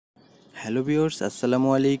Hello viewers, আসসালামু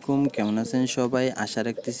আলাইকুম। কেমন আছেন সবাই? আশা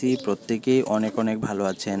রাখতেছি প্রত্যেকেই অনেক অনেক ভালো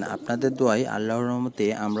আছেন। আপনাদের দোয়ায় আল্লাহর রহমতে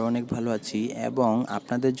আমরা অনেক ভালো আছি এবং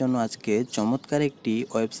আপনাদের জন্য আজকে চমৎকার একটি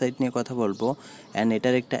ওয়েবসাইট নিয়ে কথা বলবো। অ্যান্ড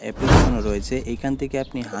এটার একটা অ্যাপ্লিকেশনও রয়েছে। এখান থেকে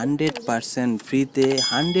আপনি 100% ফ্রিতে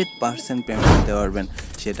 100% পেমেন্ট দিতে পারবেন।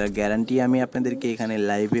 সেটার গ্যারান্টি আমি আপনাদেরকে এখানে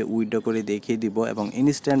লাইভে উইথড্র করে দেখিয়ে দিব এবং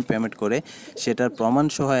ইনস্ট্যান্ট পেমেন্ট করে সেটার প্রমাণ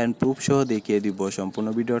সহ অ্যান্ড প্রুফ সহ দেখিয়ে দিব। সম্পূর্ণ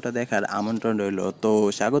ভিডিওটা দেখার আমন্ত্রণ রইল। তো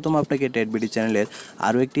স্বাগতম আপনাকে টেটবিডি চ্যানেলের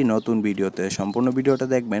আরও একটি নতুন ভিডিওতে। সম্পূর্ণ ভিডিওটা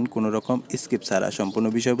দেখবেন কোনো রকম স্কিপ ছাড়া। সম্পূর্ণ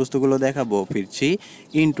বিষয়বস্তুগুলো দেখাবো। ফিরছি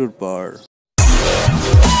ইন্টুর পর।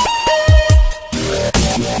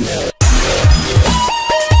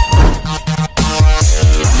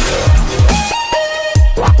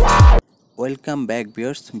 Welcome back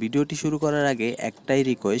viewers. ভিডিওটি শুরু করার আগে একটাই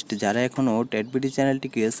রিকোয়েস্ট, যারা এখনও টেটবিডি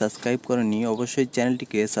চ্যানেলটিকে সাবস্ক্রাইব করেনি অবশ্যই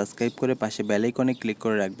চ্যানেলটিকে সাবস্ক্রাইব করে পাশে বেল আইকনে ক্লিক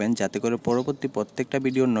করে রাখবেন, যাতে করে পরবর্তী প্রত্যেকটা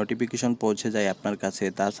ভিডিওর নোটিফিকেশন পৌঁছে যায় আপনার কাছে।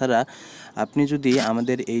 তাছাড়া আপনি যদি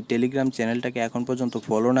আমাদের এই টেলিগ্রাম চ্যানেলটাকে এখন পর্যন্ত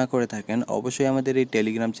ফলো না করে থাকেন অবশ্যই আমাদের এই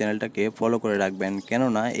টেলিগ্রাম চ্যানেলটাকে ফলো করে রাখবেন,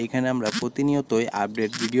 কেননা এখানে আমরা প্রতিনিয়তই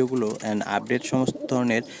আপডেট ভিডিওগুলো অ্যান্ড আপডেট সমস্ত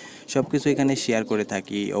ধরনের সব কিছু এখানে শেয়ার করে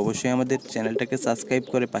থাকি। অবশ্যই আমাদের চ্যানেলটাকে সাবস্ক্রাইব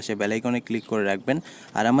করে পাশে বেল আইকনে ক্লিক করে রাখবেন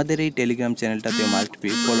আর আমাদের এই টেলিগ্রাম চ্যানেলটাতেও মাস্ট বি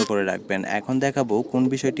ফলো করে রাখবেন। এখন দেখাবো কোন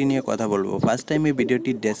বিষয়টি নিয়ে কথা বলবো। ফার্স্ট টাইম এই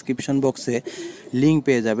ভিডিওটির ডেসক্রিপশন বক্সে লিঙ্ক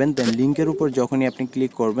পেয়ে যাবেন। দেন লিঙ্কের উপর যখনই আপনি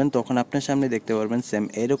ক্লিক করবেন তখন আপনার সামনে দেখতে পারবেন সেম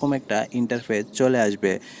এরকম একটা ইন্টারফেস চলে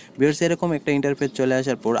আসবে। ভিউয়ার্স, এরকম একটা ইন্টারফেস চলে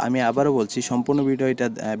আসার পর আমি আবারও বলছি সম্পূর্ণ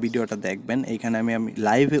ভিডিওটা দেখবেন। এইখানে আমি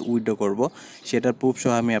লাইভে উইথড্র করব, সেটার প্রুফ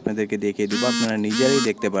সহ আমি আপনাদেরকে দেখিয়ে দিব, আপনারা নিজেরাই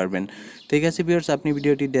দেখতে পারবেন। ঠিক আছে ভিউয়ার্স, আপনি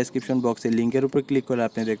ভিডিওটির ডেসক্রিপশন বক্সে লিঙ্কের উপর ক্লিক করে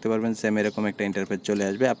আপনি দেখতে পারবেন সেম এরকম একটা ইন্টারফেস চলে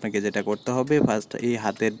আসবে। আপনাকে যেটা করতে হবে, ফার্স্ট এই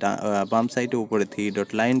হাতের বাম সাইডে উপরে 3 ডট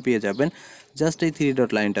লাইন পেয়ে যাবেন। জাস্ট এই 3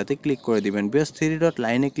 ডট লাইনটাতে ক্লিক করে দিবেন। ভিউয়ার্স, 3 ডট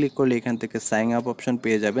লাইনে ক্লিক করলে এখান থেকে সাইন আপ অপশন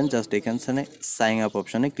পেয়ে যাবেন। জাস্ট এখানে সাইন আপ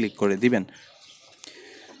অপশনে ক্লিক করে দিবেন।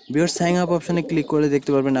 ভিউয়ার্স, সাইন আপ অপশনে ক্লিক করে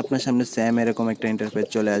দেখতে পারবেন আপনার সামনে সেম এরকম একটা ইন্টারফেস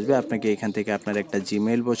চলে আসবে। আপনাকে এখান থেকে আপনার একটা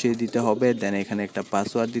জিমেইল বসিয়ে দিতে হবে। দেন এখানে একটা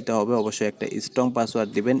পাসওয়ার্ড দিতে হবে, অবশ্যই একটা স্ট্রং পাসওয়ার্ড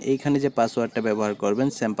দিবেন। এইখানে যে পাসওয়ার্ডটা ব্যবহার করবেন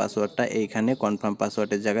সেম পাসওয়ার্ডটা এইখানে কনফার্ম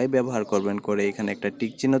পাসওয়ার্ডের জায়গায় ব্যবহার করবেন। করে এখানে একটা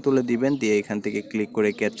টিক চিহ্ন তুলে দিবেন, দিয়ে এখান থেকে ক্লিক করে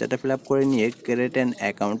ক্যাপচাটা ফিল আপ করে নিয়ে ক্রিয়েট অ্যান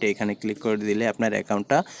অ্যাকাউন্টে এখানে ক্লিক করে দিলে আপনার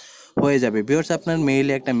অ্যাকাউন্টটা হয়ে যাবে। ভিউয়ার্স, আপনার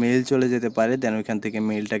মেইলে একটা মেইল চলে যেতে পারে। দেন ওইখান থেকে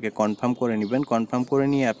মেইলটাকে কনফার্ম করে নেবেন। কনফার্ম করে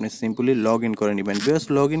নিয়ে আপনি সিম্পলি লগ ইন করে নেবেন। ভিউয়ার্স,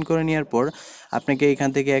 লগ ইন করে নেওয়ার পর আপনাকে এখান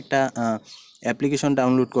থেকে একটা অ্যাপ্লিকেশন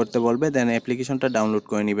ডাউনলোড করতে বলবে। দেন অ্যাপ্লিকেশনটা ডাউনলোড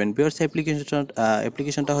করে নেবেন। ভিউয়ার্স,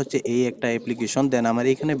 অ্যাপ্লিকেশনটা হচ্ছে এই একটা অ্যাপ্লিকেশন। দেন আমার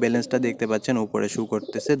এখানে ব্যালেন্সটা দেখতে পাচ্ছেন উপরে শো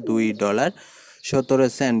করতেছে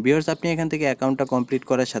 $2.17। ভিউয়ার্স, আপনি এখান থেকে অ্যাকাউন্টটা কমপ্লিট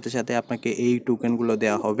করার সাথে সাথে আপনাকে এই টোকেনগুলো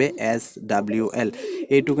দেওয়া হবে, SWL।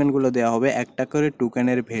 এই টোকেনগুলো দেওয়া হবে। একটা করে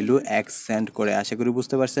টোকেনের ভ্যালু 1 সেন্ট করে। আশা করি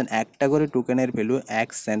বুঝতে পারছেন, একটা করে টোকেনের ভ্যালু 1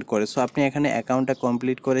 সেন্ট করে। সো আপনি এখানে অ্যাকাউন্টটা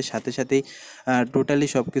কমপ্লিট করে সাথে সাথেই টোটালি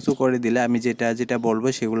সব কিছু করে দিলে, আমি যেটা যেটা বলবো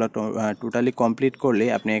সেগুলো টোটালি কমপ্লিট করলে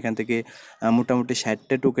আপনি এখান থেকে মোটামুটি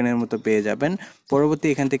 60টা টোকেনের মতো পেয়ে যাবেন। পরবর্তী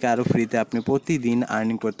এখান থেকে আরও ফ্রিতে আপনি প্রতিদিন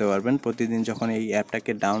আর্নিং করতে পারবেন। প্রতিদিন যখন এই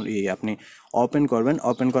অ্যাপটাকে আপনি ওপেন করবেন,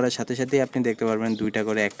 ওপেন করার সাথে সাথেই আপনি দেখতে পারবেন 2টা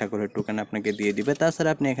করে 1টা করে টোকেন আপনাকে দিয়ে দিবে। তাছাড়া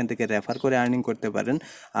আপনি এখান থেকে রেফার করে আর্নিং করতে পারেন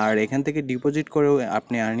আর এখান থেকে ডিপোজিট করেও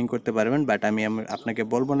আপনি আর্নিং করতে পারবেন। বাট আমি আপনাকে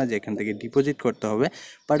বলবো না যে এখান থেকে ডিপোজিট করতে হবে,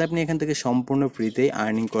 বাট আপনি এখান থেকে সম্পূর্ণ ফ্রিতেই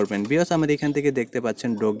আর্নিং করবেন। বিকজ আমার এখান থেকে দেখতে পাচ্ছেন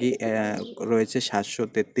ডগি রয়েছে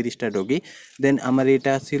 733টা ডগি। দেন আমার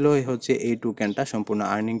এটা ছিল হচ্ছে এই টোকেনটা সম্পূর্ণ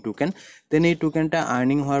আর্নিং টোকেন। দেন এই টোকেনটা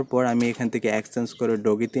আর্নিং হওয়ার পর আমি এখান থেকে এক্সচেঞ্জ করে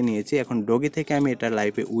ডগিতে নিয়েছি। এখন ডগি থেকে আমি এটা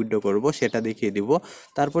লাইভে উইথড্র করব, সেটা দেখিয়ে দিব।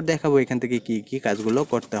 তারপর দেখাবো এখান থেকে কি কি কাজগুলো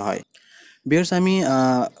করতে হয়। ভিউয়ার্স, আমি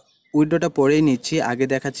উইড্রোটা পরেই নিচ্ছি, আগে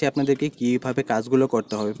দেখাচ্ছি আপনাদেরকে কীভাবে কাজগুলো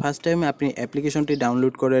করতে হবে। ফার্স্ট টাইম আপনি অ্যাপ্লিকেশনটি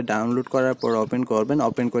ডাউনলোড করার পর ওপেন করবেন।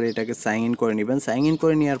 ওপেন করে এটাকে সাইন ইন করে নেবেন। সাইন ইন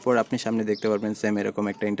করে নেওয়ার পর আপনি সামনে দেখতে পারবেন সেম এরকম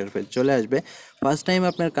একটা ইন্টারফেস চলে আসবে। ফার্স্ট টাইম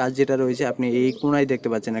আপনার কাজ যেটা রয়েছে, আপনি এই কোনায় দেখতে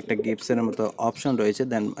পাচ্ছেন একটা গিফটসের মতো অপশন রয়েছে।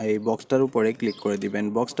 দেন এই বক্সটার উপরে ক্লিক করে দিবেন।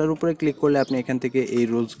 বক্সটার উপরে ক্লিক করলে আপনি এখান থেকে এই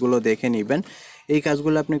রুলসগুলো দেখে নেবেন। এই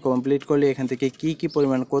কাজগুলো আপনি কমপ্লিট করলে এখান থেকে কি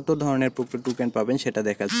পরিমাণ কত ধরনের টোকেন পাবেন সেটা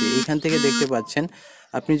দেখাচ্ছি। এখান থেকে দেখতে পাচ্ছেন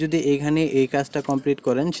আপনি যদি এইখানে এই কাজটা কমপ্লিট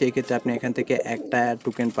করেন সেই ক্ষেত্রে আপনি এখান থেকে একটা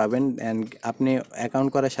টোকেন পাবেন। অ্যান্ড আপনি অ্যাকাউন্ট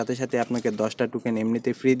করার সাথে সাথে আপনাকে 10টা টোকেন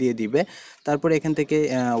এমনিতে ফ্রি দিয়ে দিবে। তারপরে এখান থেকে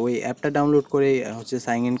ওই অ্যাপটা ডাউনলোড করে হচ্ছে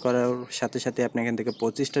সাইন ইন করার সাথে সাথে আপনি এখান থেকে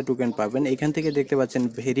 25টা টোকেন পাবেন। এখান থেকে দেখতে পাচ্ছেন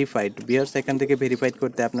ভেরিফাইড। ভিউয়ার্স, এখান থেকে ভেরিফাইড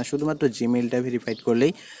করতে আপনার শুধুমাত্র জিমেইলটা ভেরিফাইড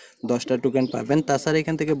করলেই 10টা টোকেন পাবেন। তাছাড়া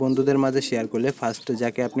এখান থেকে বন্ধুদের মাঝে শেয়ার করলে ফার্স্ট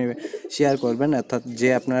যাকে আপনি শেয়ার করবেন অর্থাৎ যে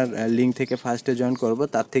আপনার লিঙ্ক থেকে ফার্স্টে জয়েন করব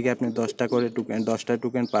তার থেকে আপনি 10টা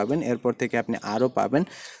টোকেন পাবেন। এরপর থেকে আপনি আরও পাবেন।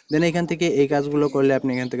 দেন এখান থেকে এই কাজগুলো করলে আপনি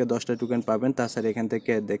এখান থেকে 10টা টোকেন পাবেন। তাছাড়া এখান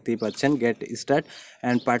থেকে দেখতেই পাচ্ছেন গেট স্টার্ট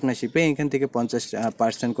অ্যান্ড পার্টনারশিপে এখান থেকে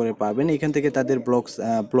 50% করে পাবেন। এখান থেকে তাদের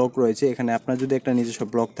ব্লগ রয়েছে, এখানে আপনার যদি একটা নিজস্ব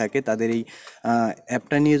ব্লগ থাকে তাদের এই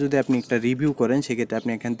অ্যাপটা নিয়ে যদি আপনি একটা রিভিউ করেন সেক্ষেত্রে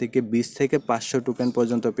আপনি এখান থেকে 20 থেকে 500 টোকেন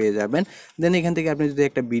পর্যন্ত পেয়ে যাবেন। দেন এখান থেকে আপনি যদি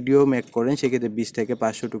একটা ভিডিও মেক করেন সেক্ষেত্রে 20 থেকে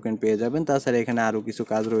 500 টোকেন পেয়ে যাবেন। তাছাড়া এখানে আরও কিছু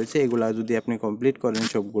কাজ রয়েছে, এগুলো যদি আপনি কমপ্লিট করেন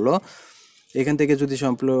সবগুলো, এখান থেকে যদি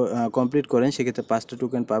কমপ্লিট করেন সেক্ষেত্রে 5টা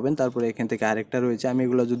টোকেন পাবেন। তারপরে এখান থেকে আরেকটা রয়েছে, আমি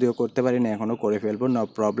এগুলো যদিও করতে পারি না এখনও, করে ফেলবো, নো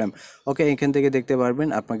প্রবলেম। ওকে, এখান থেকে দেখতে পারবেন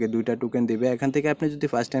আপনাকে 2টা টোকেন দিবে। এখান থেকে আপনি যদি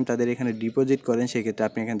ফার্স্ট টাইম তাদের এখানে ডিপোজিট করেন সেক্ষেত্রে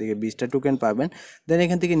আপনি এখান থেকে 20টা টোকেন পাবেন। দেন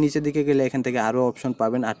এখান থেকে নিচের দিকে গেলে এখান থেকে আরও অপশন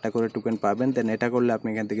পাবেন, 8টা করে টোকেন পাবেন। দেন এটা করলে আপনি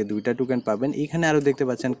এখান থেকে 2টা টোকেন পাবেন। এখানে আরও দেখতে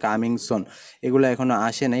পাচ্ছেন কামিং সোন, এগুলো এখনও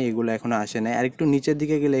আসে নাই। আর একটু নিচের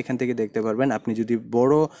দিকে গেলে এখান থেকে দেখতে পারবেন আপনি যদি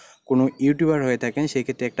বড় কোনো ইউটিউবার হয়ে থাকেন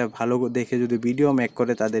সেক্ষেত্রে একটা ভালো দেখে যদি ভিডিও মেক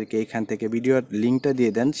করে তাদেরকে এখান থেকে ভিডিওর লিঙ্কটা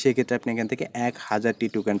দিয়ে দেন সেক্ষেত্রে আপনি এখান থেকে 1000টি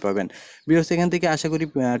টোকেন পাবেন। ভিউয়ার্স, এখান থেকে আশা করি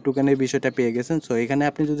টোকেনের বিষয়টা পেয়ে গেছেন। সো এখানে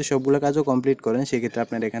আপনি যদি সবগুলো কাজও কমপ্লিট করেন সেক্ষেত্রে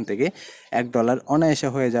আপনার এখান থেকে $1 অনায়াসে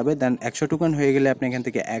হয়ে যাবে। দেন 100 টোকেন হয়ে গেলে আপনি এখান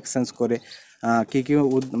থেকে এক্সচেঞ্জ করে কী কী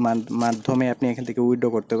মাধ্যমে আপনি এখান থেকে উইথড্র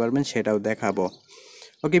করতে পারবেন সেটাও দেখাবো।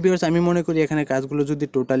 ওকে ভিউয়ার্স, আমি মনে করি এখানে কাজগুলো যদি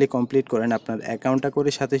টোটালি কমপ্লিট করেন আপনার অ্যাকাউন্টটা করে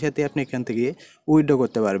সাথে সাথে আপনি এখান থেকে উইথড্র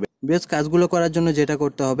করতে পারবেন। ভিউয়ার্স, কাজগুলো করার জন্য যেটা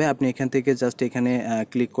করতে হবে আপনি এখান থেকে জাস্ট এখানে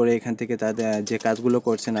ক্লিক করে এখান থেকে তাদের যে কাজগুলো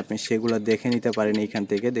করছেন আপনি সেগুলো দেখে নিতে পারেন। এখান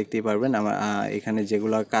থেকে দেখতেই পারবেন আমার এখানে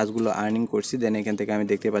যেগুলো কাজগুলো আর্নিং করছি। দেন এখান থেকে আমি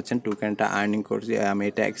দেখতে পাচ্ছেন টোকেনটা আর্নিং করছি, আমি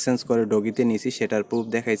এটা এক্সচেঞ্জ করে ডগিতে নিয়েছি সেটার প্রুফ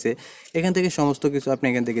দেখাইছে। এখান থেকে সমস্ত কিছু আপনি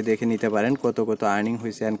এখান থেকে দেখে নিতে পারেন, কত কত আর্নিং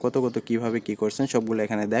হয়েছে অ্যান্ড কত কত কীভাবে কী করছেন সবগুলো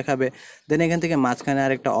এখানে দেখাবে। দেন এখান থেকে মাঝখানে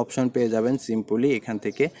আরেকটা অপশন পেয়ে যাবেন, সিম্পলি এখান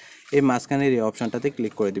থেকে এই মাঝখানের এই অপশনটাতে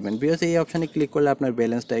ক্লিক করে দিবেন। বিকজ এই অপশানে ক্লিক করলে আপনার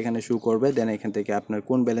ব্যালেন্সটা এখানে শো করবে। দেন এখান থেকে আপনার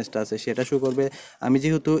কোন ব্যালেন্সটা আছে সেটা শো করবে। আমি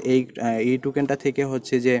যেহেতু এই টোকেনটা থেকে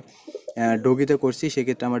হচ্ছে যে ডগিতে করছি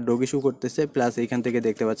সেক্ষেত্রে আমার ডগি শো করতেছে, প্লাস এইখান থেকে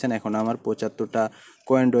দেখতে পাচ্ছেন এখন আমার 75টা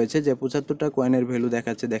কয়েন রয়েছে, যে 75টা কয়েনের ভ্যালু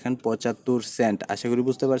দেখাচ্ছে দেখেন 75 সেন্ট। আশা করি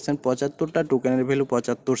বুঝতে পারছেন 75টা টোকেনের ভ্যালু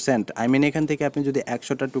 75 সেন্ট। আই মিন এখান থেকে আপনি যদি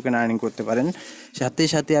 100টা টোকেন আর্নিং করতে পারেন সাথে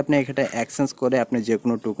সাথে আপনি এখানে এক্সচেঞ্জ করে আপনি যে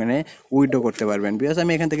কোনো টোকেনে উইথড্র করতে পারবেন। বিকজ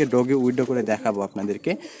আমি এখান থেকে ডগি উইথড্র করে দেখাবো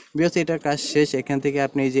আপনাদেরকে। বিকজ এটার কাজ শেষ। এখান থেকে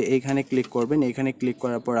আপনি এই যে এইখানে ক্লিক করবেন, এইখানে ক্লিক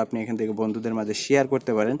করার পর আপনি এখান থেকে বন্ধুদের মাঝে শেয়ার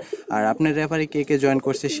করতে পারেন। আর আপনার রেফারে কে কে জয়েন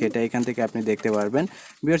করছে সেটা এখান থেকে আপনি দেখতে পারবেন।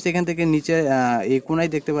 বিকজ এখান থেকে নিচে এই কোনায়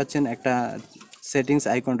দেখতে পাচ্ছেন একটা সেটিংস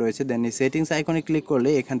আইকন রয়েছে। দেন এই সেটিংস আইকনে ক্লিক করলে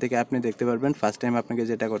এখান থেকে আপনি দেখতে পারবেন ফার্স্ট টাইম আপনাকে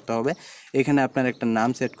যেটা করতে হবে এখানে আপনার একটা নাম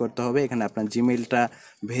সেট করতে হবে, এখানে আপনার জিমেইলটা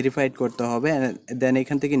ভেরিফাইড করতে হবে। দেন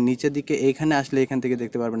এখান থেকে নিচের দিকে এইখানে আসলে এখান থেকে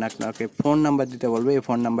দেখতে পারবেন আপনাকে ফোন নাম্বার দিতে বলবে, এই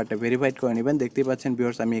ফোন নাম্বারটা ভেরিফাইড করে নেবেন। দেখতেই পাচ্ছেন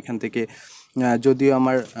ভিউয়ার্স আমি এখান থেকে যদিও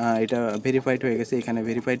আমার এটা ভেরিফাইড হয়ে গেছে, এখানে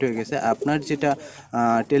ভেরিফাইড হয়ে গেছে। আপনার যেটা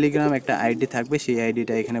টেলিগ্রাম একটা আইডি থাকবে সেই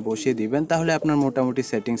আইডিটা এখানে বসিয়ে দিবেন, তাহলে আপনার মোটামুটি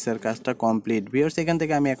সেটিংসের কাজটা কমপ্লিট। ভিউয়ার্স, এখান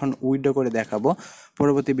থেকে আমি এখন উইথড্র করে দেখাবো,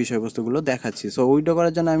 পরবর্তী বিষয়বস্তুগুলো দেখাচ্ছি। সো উইথড্র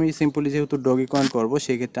করার জন্য আমি সিম্পলি যেহেতু ডগি কয়েন করবো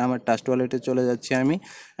সেক্ষেত্রে আমার ট্রাস্ট ওয়ালেটে চলে যাচ্ছি।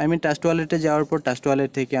 আমি ট্রাস্ট ওয়ালেটে যাওয়ার পর ট্রাস্ট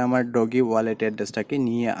ওয়ালেট থেকে আমার ডগি ওয়ালেট অ্যাড্রেসটাকে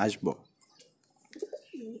নিয়ে আসবো।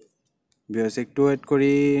 ভিউয়ার্স একটু ওয়েট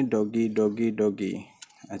করি, ডগি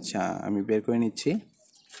আচ্ছা আমি বের করে নিচ্ছি।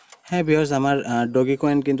 হ্যাঁ ভিউয়ার্স, আমার ডগি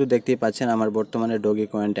কয়েন কিন্তু দেখতেই পাচ্ছেন আমার বর্তমানে ডগি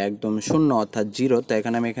কয়েনটা একদম শূন্য অর্থাৎ জিরো। তো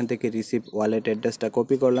আমি এখান থেকে রিসিভ ওয়ালেট অ্যাড্রেসটা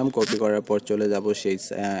কপি করলাম, কপি করার পর চলে যাব সেই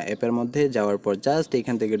অ্যাপের মধ্যে। যাওয়ার পর জাস্ট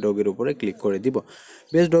এখান থেকে ডগির উপরে ক্লিক করে দিব।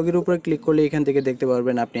 বেশ, ডগির উপরে ক্লিক করলে এখান থেকে দেখতে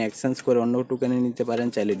পারবেন আপনি এক্সচেঞ্জ করে অন্য টোকেনে নিতে পারেন,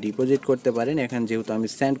 চাইলে ডিপোজিট করতে পারেন। এখানে যেহেতু আমি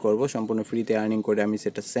সেন্ড করব, সম্পূর্ণ ফ্রিতে আর্নিং করে আমি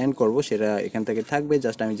সেটা সেন্ড করব, সেটা এখান থেকে থাকবে।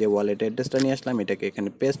 জাস্ট আমি যে ওয়ালেট অ্যাড্রেসটা নিয়ে আসলাম এটাকে এখানে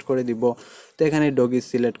পেস্ট করে দিব। তো এখানে ডগি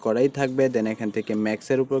সিলেক্ট করাই থাকবে। দেন এখান থেকে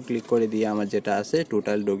ম্যাক্সের উপর ক্লিক করে দিয়ে আমার যেটা আছে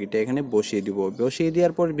টোটাল ডগিটা এখানে বসিয়ে দিব। বসিয়ে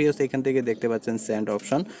দেওয়ার পর ভিউয়ার্স এখান থেকে দেখতে পাচ্ছেন সেন্ড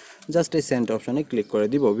অপশন, জাস্ট এই সেন্ড অপশনে ক্লিক করে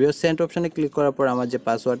দিব। ভিউয়ার্স সেন্ড অপশনে ক্লিক করার পর আমার যে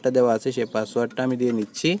পাসওয়ার্ডটা দেওয়া আছে সেই পাসওয়ার্ডটা আমি দিয়ে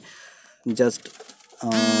নিচ্ছি। জাস্ট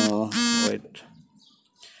ওয়েট,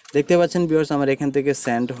 দেখতে পাচ্ছেন ভিউয়ার্স আমার এখান থেকে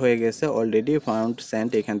সেন্ড হয়ে গেছে, অলরেডি ফাউন্ড সেন্ড।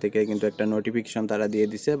 এখান থেকে কিন্তু একটা নোটিফিকেশন তারা দিয়ে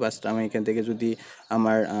দিছে। বাস আমি এখান থেকে যদি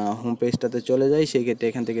আমার হোম পেজটাতে চলে যাই সেক্ষেত্রে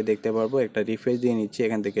এখান থেকে দেখতে পারবো, একটা রিফ্রেশ দিয়ে নিচ্ছি।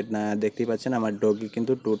 এখান থেকে দেখতেই পাচ্ছেন আমার ডগি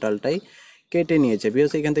কিন্তু টোটালটাই কেটে নিয়েছে।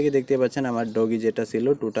 ভিউয়ার্স এখান থেকে দেখতে পাচ্ছেন আমার ডগি যেটা ছিল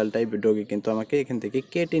টোটালটাই ডগি কিন্তু আমাকে এখান থেকে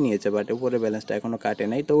কেটে নিয়েছে, বাট উপরে ব্যালেন্সটা এখনও কাটে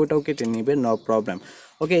নাই, তো ওটাও কেটে নিবে, নো প্রবলেম।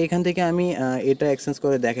 ওকে, এখান থেকে আমি এটা এক্সচেঞ্জ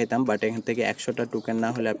করে দেখাইতাম, বাট এখান থেকে 100টা টোকেন না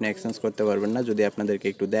হলে আপনি এক্সচেঞ্জ করতে পারবেন না। যদি আপনাদেরকে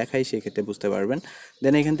একটু দেখাই সেক্ষেত্রে বুঝতে পারবেন।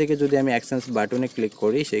 দেন এখান থেকে যদি আমি এক্সচেঞ্জ বাটনে ক্লিক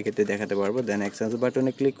করি সেই ক্ষেত্রে দেখাতে পারবো। দেন এক্সচেঞ্জ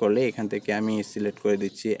বাটনে ক্লিক করলে এখান থেকে আমি সিলেক্ট করে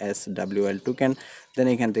দিচ্ছি SWL টোকেন। দেন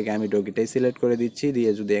এখান থেকে আমি ডগিটাই সিলেক্ট করে দিচ্ছি, দিয়ে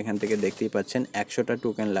যদি এখান থেকে দেখতেই পাচ্ছেন 100টা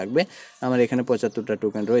টোকেন লাগবে, আমার এখানে 75টা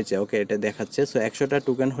টোকেন রয়েছে। ওকে, এটা দেখাচ্ছে। সো 100টা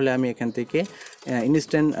টোকেন হলে আমি এখান থেকে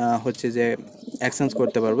ইনস্ট্যান্ট হচ্ছে যে এক্সচেঞ্জ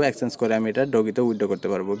করতে পারবো। এক্সচেঞ্জ করে আমি এটা ডগিতে উইথড্র করতে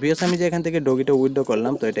পারবো। বিকজ আমি যে এখান থেকে ডগিটা উইথড্র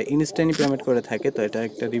করলাম, তো এটা ইনস্ট্যান্টই পেমেন্ট করে থাকে। তো এটা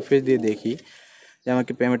একটা রিফ্রেশ দিয়ে দেখি যে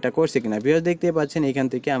আমাকে পেমেন্টটা করছে কিনা। বিকজ দেখতেই পাচ্ছেন এখান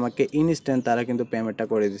থেকে আমাকে ইনস্ট্যান্ট তারা কিন্তু পেমেন্টটা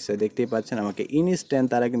করে দিচ্ছে। দেখতেই পাচ্ছেন আমাকে ইনস্ট্যান্ট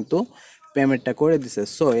তারা কিন্তু পেমেন্টটা করে দিচ্ছে।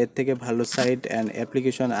 সো এর থেকে ভালো সাইট অ্যান্ড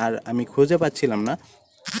অ্যাপ্লিকেশন আর আমি খুঁজে পাচ্ছিলাম না,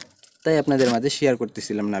 তাই আপনাদের মাঝে শেয়ার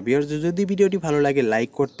করতেছিলাম না। ভিউয়ার্স, যদি ভিডিওটি ভালো লাগে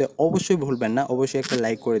লাইক করতে অবশ্যই ভুলবেন না, অবশ্যই একটা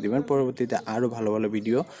লাইক করে দিবেন। পরবর্তীতে আরও ভালো ভালো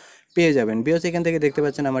ভিডিও পেয়ে যাবেন। ভিউয়ার্স, এখান থেকে দেখতে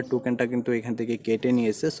পাচ্ছেন আমার টোকেনটা কিন্তু এখান থেকে কেটে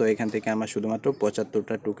নিয়েছে। সো এখান থেকে আমার শুধুমাত্র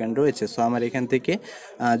 75টা টোকেন রয়েছে। সো আমার এখান থেকে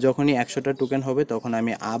যখনই 100টা টোকেন হবে তখন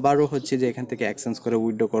আমি আবারও হচ্ছে যে এখান থেকে এক্সচেঞ্জ করে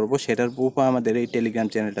উইথড্র করব। সেটার প্রুফও আমাদের এই টেলিগ্রাম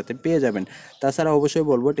চ্যানেলটাতে পেয়ে যাবেন। তাছাড়া অবশ্যই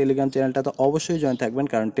বলবো টেলিগ্রাম চ্যানেলটাতে অবশ্যই জয়েন থাকবেন,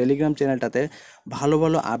 কারণ টেলিগ্রাম চ্যানেলটাতে ভালো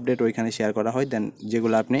ভালো আপডেট ওইখানে শেয়ার করা হয়। দেন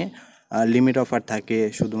যেগুলো আপনি লিমিট অফার থাকে,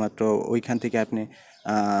 শুধুমাত্র ওইখান থেকে আপনি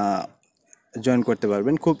জয়েন করতে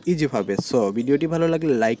পারবেন খুব ইজিভাবে। সো ভিডিওটি ভালো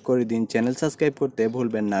লাগলে লাইক করে দিন, চ্যানেল সাবস্ক্রাইব করতে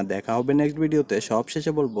ভুলবেন না। দেখা হবে নেক্সট ভিডিওতে। সব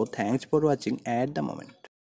শেষে বলবো thanks for watching at the moment.